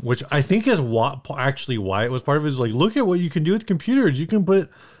 which I think is why it was part of it. Is like, look at what you can do with computers. You can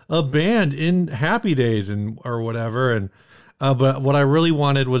put a band in Happy Days or whatever. And but what I really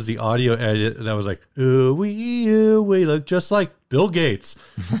wanted was the audio edit that was like, ooh, we look just like Bill Gates.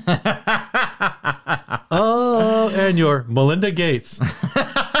 Oh, and your Melinda Gates.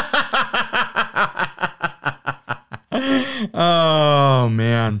 Oh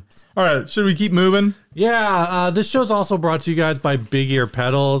man. All right, should we keep moving? Yeah, this show's also brought to you guys by Big Ear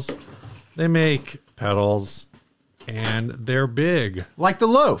Pedals. They make pedals and they're big. Like the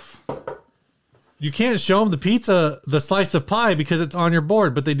loaf. You can't show them the slice of pie because it's on your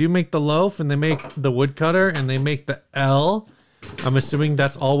board, but they do make the loaf and they make the woodcutter and they make the L. I'm assuming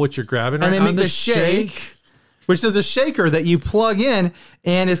that's all what you're grabbing. And they make the shake, which is a shaker that you plug in,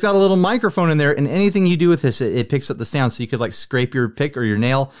 and it's got a little microphone in there, and anything you do with this, it picks up the sound. So you could like scrape your pick or your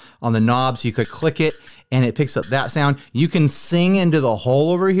nail on the knobs. You could click it, and it picks up that sound. You can sing into the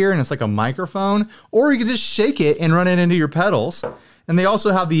hole over here, and it's like a microphone, or you could just shake it and run it into your pedals. And they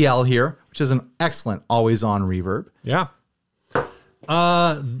also have the L here, which is an excellent always-on reverb. Yeah.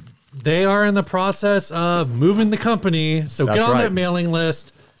 They are in the process of moving the company, so get on that mailing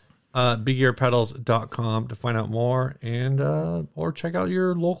list. BigEarPedals.com to find out more, and or check out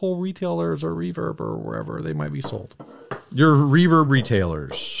your local retailers or Reverb or wherever they might be sold. Your Reverb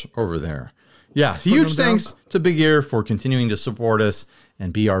retailers over there. Yeah, huge thanks to Big Ear for continuing to support us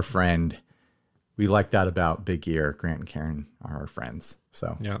and be our friend. We like that about Big Ear. Grant and Karen are our friends.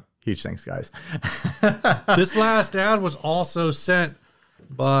 So yeah, huge thanks, guys. This last ad was also sent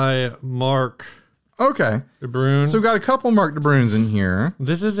by Mark. Okay. DeBrune. So we've got a couple Mark DeBrunes in here.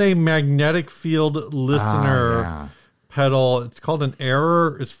 This is a magnetic field listener pedal. It's called an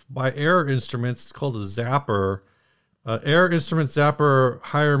Error. It's by Error Instruments. It's called a Zapper. Error Instrument Zapper,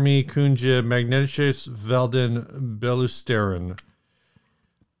 Hire Me, Kunja, Magnetisches Velden, Belusteren.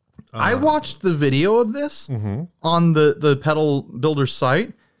 I watched the video of this on the pedal builder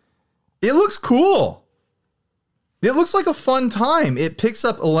site. It looks cool. It looks like a fun time. It picks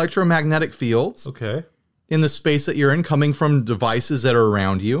up electromagnetic fields in the space that you're in, coming from devices that are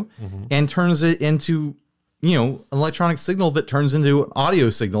around you, and turns it into, an electronic signal that turns into an audio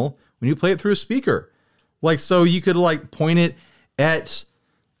signal when you play it through a speaker. Like, so you could like point it at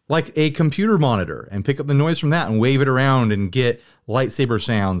like a computer monitor and pick up the noise from that and wave it around and get lightsaber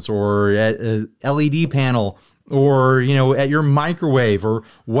sounds, or at a LED panel, or, at your microwave or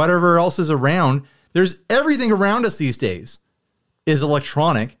whatever else is around. There's everything around us these days is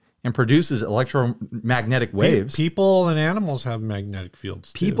electronic and produces electromagnetic waves. People and animals have magnetic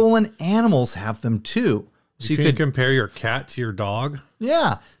fields too. People and animals have them too. So you can compare your cat to your dog.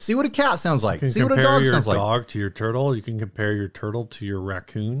 Yeah. See what a cat sounds like. See what a dog sounds like. You can compare your dog to your turtle. You can compare your turtle to your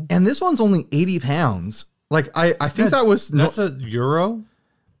raccoon. And this one's only 80 pounds. Like, I think that's a euro.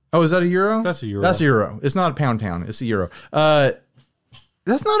 Oh, is that a euro? That's a euro. That's a euro. It's not a pound town. It's a euro.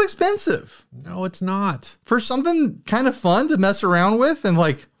 That's not expensive. No, it's not. For something kind of fun to mess around with and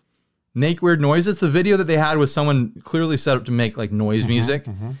like make weird noises. The video that they had was someone clearly set up to make like noise music,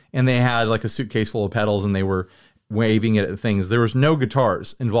 and they had like a suitcase full of pedals and they were waving it at things. There was no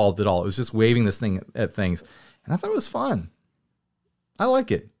guitars involved at all. It was just waving this thing at things. And I thought it was fun. I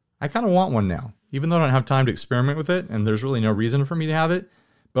like it. I kind of want one now, even though I don't have time to experiment with it and there's really no reason for me to have it.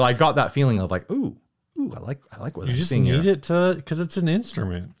 But I got that feeling of like, ooh, I like what I'm seeing here. You just need it because it's an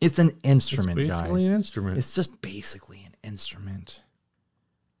instrument. It's an instrument, it's basically guys. An instrument. It's just basically an instrument.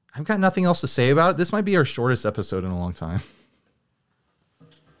 I've got nothing else to say about it. This might be our shortest episode in a long time.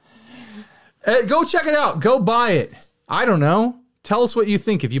 Go check it out. Go buy it. I don't know. Tell us what you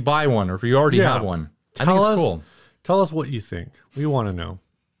think if you buy one or if you already have one. I think it's cool. Tell us what you think. We want to know.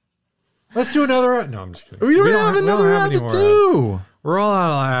 Let's do another ad. No, I'm just kidding. We don't have another ad to do. We're all out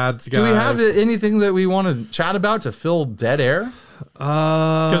of ads, guys. Do we have anything that we want to chat about to fill dead air?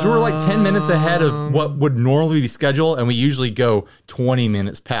 Because we're like 10 minutes ahead of what would normally be scheduled, and we usually go 20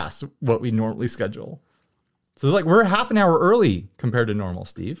 minutes past what we normally schedule. So like we're half an hour early compared to normal,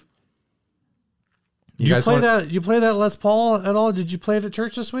 Steve. You play that Les Paul at all? Did you play it at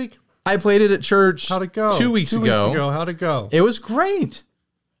church this week? I played it at church. How'd it go? 2 weeks ago. How'd it go? It was great.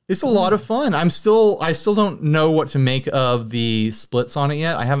 It's a lot of fun. I still don't know what to make of the splits on it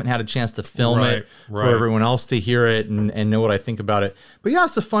yet. I haven't had a chance to film it for everyone else to hear it and know what I think about it. But yeah,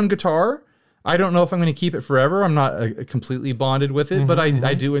 it's a fun guitar. I don't know if I'm going to keep it forever. I'm not completely bonded with it, but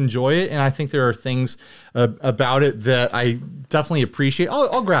I do enjoy it. And I think there are things about it that I definitely appreciate.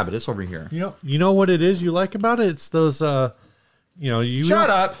 I'll grab it. It's over here. You know what it is you like about it? It's those, Shut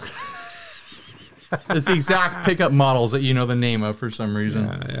up. It's the exact pickup models that you know the name of for some reason.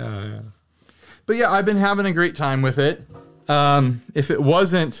 Yeah. But yeah, I've been having a great time with it. If it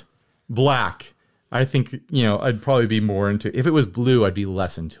wasn't black, I think, I'd probably be more into it. If it was blue, I'd be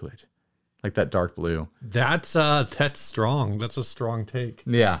less into it. Like that dark blue. That's strong. That's a strong take.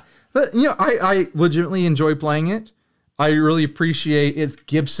 Yeah. But, I legitimately enjoy playing it. I really appreciate its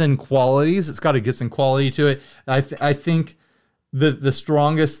Gibson qualities. It's got a Gibson quality to it. I think the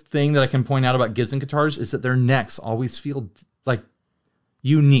strongest thing that I can point out about Gibson guitars is that their necks always feel like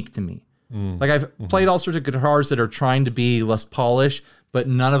unique to me. Like I've played all sorts of guitars that are trying to be less polished, but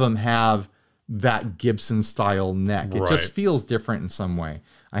none of them have that Gibson style neck. It just feels different in some way.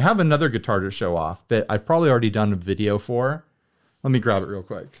 I have another guitar to show off that I've probably already done a video for. Let me grab it real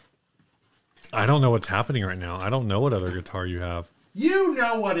quick. I don't know what's happening right now. I don't know what other guitar you have. You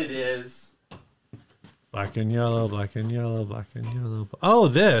know what it is. Black and yellow, black and yellow, black and yellow. Oh,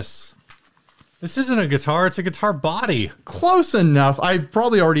 this isn't a guitar. It's a guitar body. Close enough. I've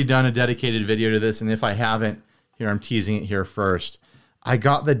probably already done a dedicated video to this. And if I haven't, here, I'm teasing it here first. I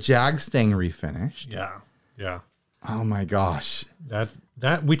got the Jag Stang refinished. Yeah. Oh my gosh.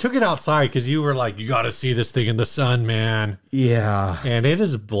 That we took it outside because you were like, you got to see this thing in the sun, man. Yeah. And it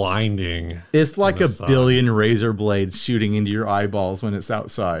is blinding. It's like a billion razor blades shooting into your eyeballs when it's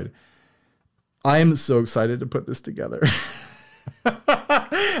outside. I am so excited to put this together.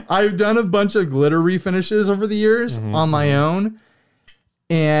 I've done a bunch of glitter refinishes over the years on my own.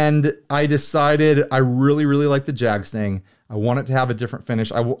 And I decided I really, really like the Jag Stang. I want it to have a different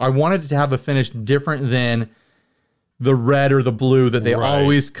finish. I wanted it to have a finish different than the red or the blue that they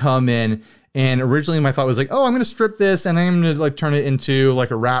always come in. And originally my thought was like, oh, I'm going to strip this and I'm going to like turn it into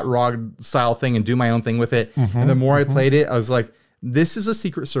like a rat rod style thing and do my own thing with it. And the more I played it, I was like, this is a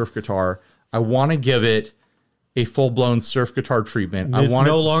secret surf guitar. I want to give it a full-blown surf guitar treatment. It's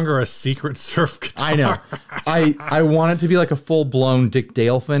no longer a secret surf guitar. I know. I want it to be like a full-blown Dick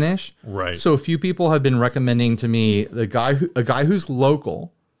Dale finish. Right. So a few people have been recommending to me a guy who's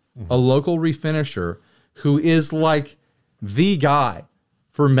local, a local refinisher who is like the guy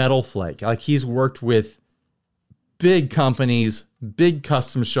for Metal Flake. Like he's worked with big companies, big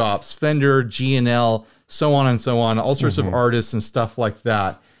custom shops, Fender, G&L, so on and so on, all sorts of artists and stuff like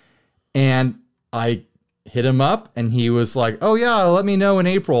that. And I hit him up and he was like, oh yeah, let me know in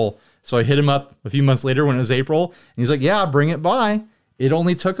April. So I hit him up a few months later when it was April, and he's like, yeah, bring it by. It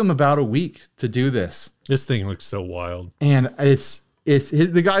only took him about a week to do this. This thing looks so wild. And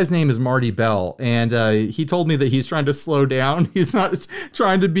the guy's name is Marty Bell, and he told me that he's trying to slow down. He's not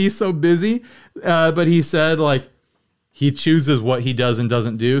trying to be so busy, but he said like he chooses what he does and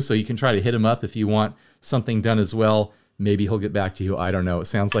doesn't do, so you can try to hit him up if you want something done as well. Maybe he'll get back to you. I don't know. It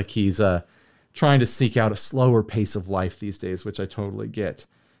sounds like he's trying to seek out a slower pace of life these days, which I totally get.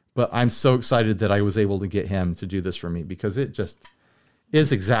 But I'm so excited that I was able to get him to do this for me, because it just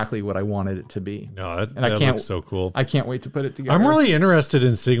is exactly what I wanted it to be. No, that looks so cool. I can't wait to put it together. I'm really interested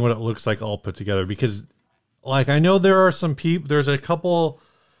in seeing what it looks like all put together, because like I know there are some people, there's a couple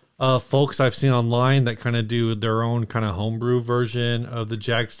folks I've seen online that kind of do their own kind of homebrew version of the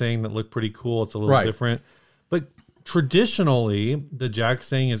Jag Stang that look pretty cool. It's a little different. But traditionally, the Jag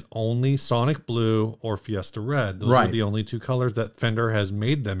Stang is only Sonic Blue or Fiesta Red. Those are the only two colors that Fender has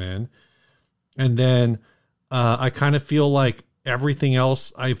made them in. And then I kind of feel like everything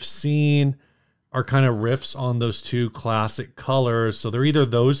else I've seen are kind of riffs on those two classic colors. So they're either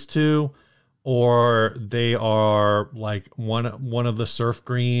those two, or they are like one of the surf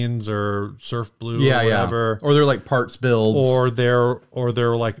greens or surf blue or whatever. Or they're like parts builds. Or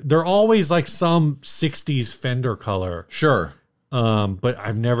they're always like some 60s Fender color. Sure. But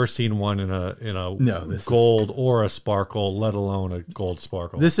I've never seen one in a gold or a sparkle, let alone a gold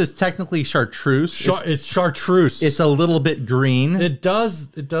sparkle. This is technically chartreuse. It's chartreuse. It's a little bit green. It does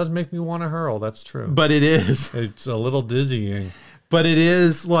make me want to hurl. That's true. But it is. It's a little dizzying. But it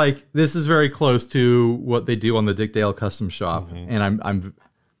is like, this is very close to what they do on the Dick Dale Custom Shop, and I'm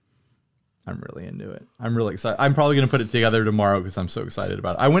really into it. I'm really excited. I'm probably going to put it together tomorrow because I'm so excited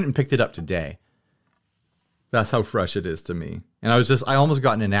about it. I went and picked it up today. That's how fresh it is to me. And I almost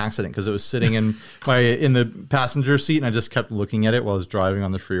got in an accident because it was sitting in the passenger seat, and I just kept looking at it while I was driving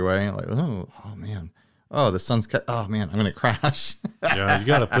on the freeway. Like, oh man. Oh, the sun's cut. Oh man, I'm gonna crash. Yeah, you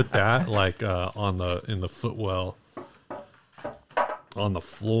got to put that like in the footwell. On the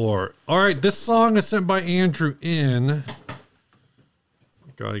floor. All right, this song is sent by Andrew in.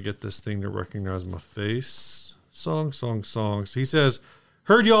 Got to get this thing to recognize my face. Songs. He says,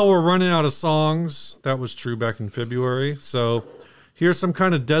 heard y'all were running out of songs. That was true back in February. So here's some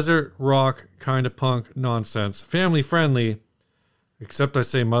kind of desert rock, kind of punk nonsense. Family friendly, except I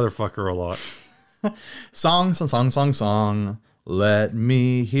say motherfucker a lot. Song. Let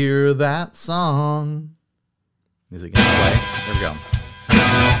me hear that song. Is it going to play? There we go.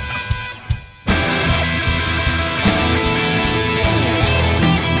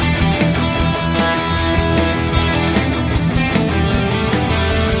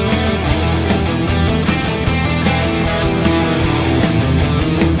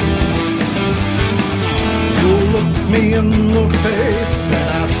 You looked me in the face and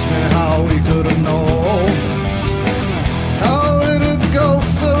asked me how we could have known how it'd go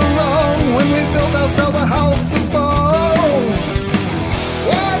so wrong when we built ourselves a house of bones.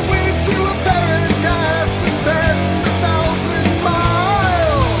 Why'd we steal a paradise and spend 1,000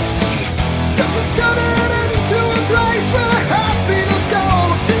 miles just to turn it into a place where happiness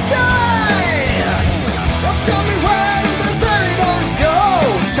goes to die? Well, tell me, where did the buried ones go?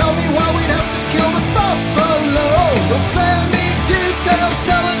 Tell me why we'd have to kill the buffalo. Don't spare me details,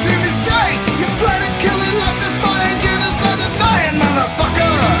 tell it to me straight. You bloody killing, left to find genocide and dying,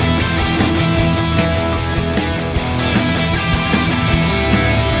 motherfucker.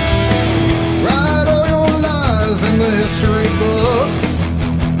 Write all your lies in the history books,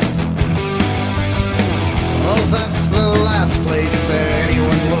 'cause that's the last place that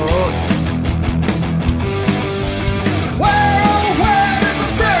anyone looks. Where did the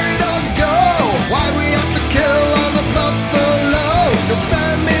prairie dogs go? Why'd we have to kill all the buffalo? Don't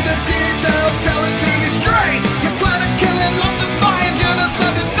spare me the details, tell it to me straight. You plan on killing, love defying,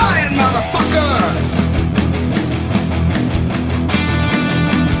 genocide denying, motherfucker.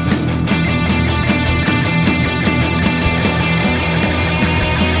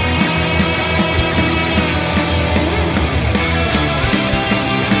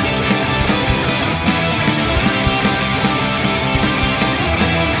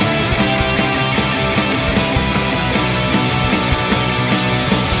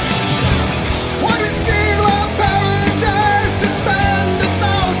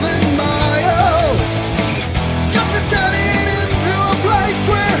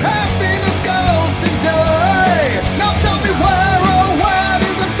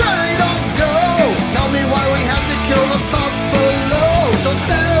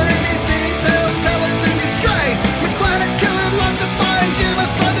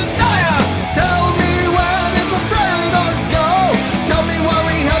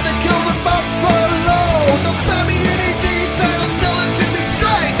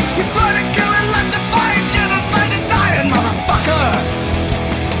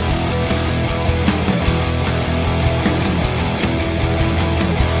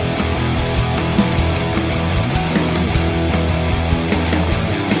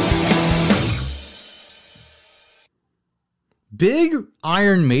 big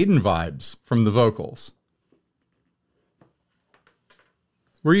Iron Maiden vibes from the vocals.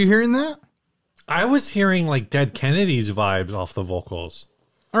 Were you hearing that? I was hearing like Dead Kennedy's vibes off the vocals.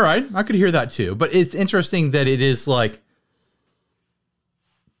 All right, I could hear that too. But it's interesting that it is like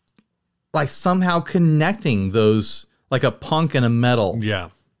somehow connecting those, like a punk and a metal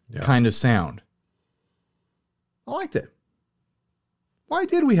kind of sound. I liked it. Why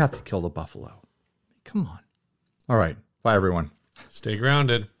did we have to kill the buffalo? Come on. All right. Bye, everyone. Stay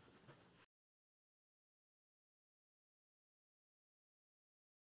grounded.